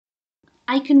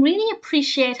I can really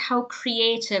appreciate how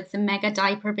creative the Mega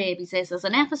Diaper Babies is as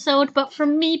an episode, but for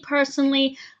me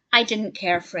personally, I didn't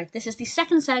care for it. This is the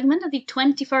second segment of the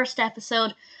 21st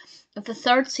episode of the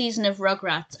third season of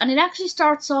Rugrats, and it actually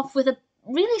starts off with a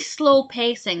really slow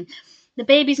pacing. The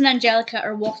babies and Angelica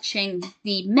are watching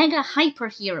the Mega Hyper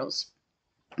Heroes,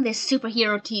 this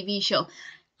superhero TV show.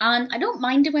 And I don't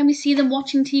mind it when we see them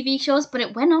watching TV shows, but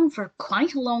it went on for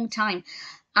quite a long time.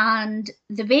 And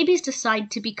the babies decide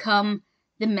to become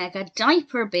the Mega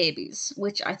Diaper Babies,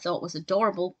 which I thought was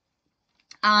adorable.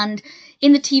 And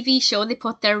in the TV show, they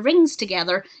put their rings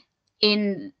together.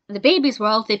 In the babies'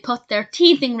 world, they put their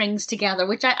teething rings together,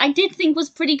 which I did think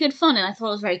was pretty good fun, and I thought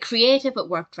it was very creative. It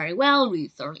worked very well. We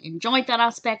thoroughly enjoyed that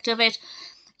aspect of it.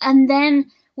 And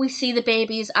then we see the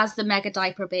babies as the Mega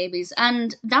Diaper Babies,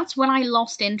 and that's when I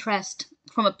lost interest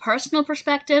from a personal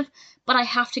perspective, but I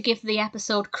have to give the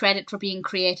episode credit for being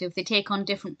creative. They take on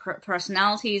different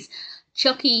personalities.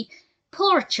 Chuckie,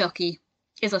 poor Chuckie,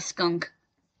 is a skunk,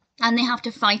 and they have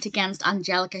to fight against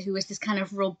Angelica, who is this kind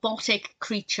of robotic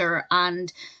creature,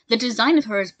 and the design of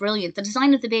her is brilliant. The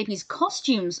design of the babies'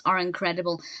 costumes are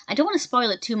incredible. I don't want to spoil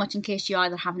it too much in case you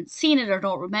either haven't seen it or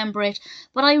don't remember it,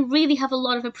 but I really have a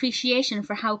lot of appreciation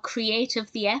for how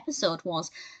creative the episode was.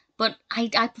 But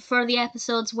I prefer the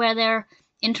episodes where they're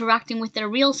interacting with their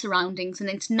real surroundings, and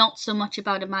it's not so much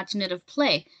about imaginative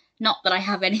play. Not that I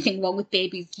have anything wrong with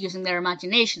babies using their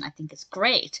imagination. I think it's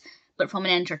great. But from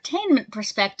an entertainment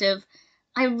perspective,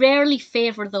 I rarely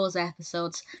favour those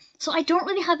episodes. So I don't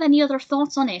really have any other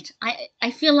thoughts on it.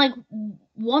 I feel like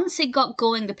once it got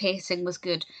going, the pacing was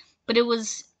good. But it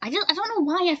was... I don't know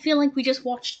why I feel like we just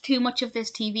watched too much of this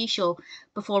TV show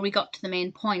before we got to the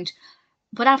main point.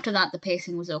 But after that, the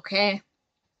pacing was okay.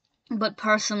 But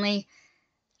personally,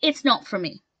 it's not for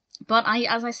me. But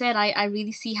as I said, I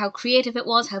really see how creative it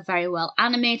was, how very well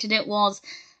animated it was.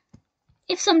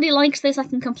 If somebody likes this, I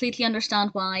can completely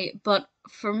understand why, but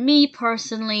for me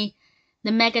personally,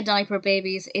 the Mega Diaper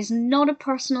Babies is not a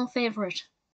personal favourite.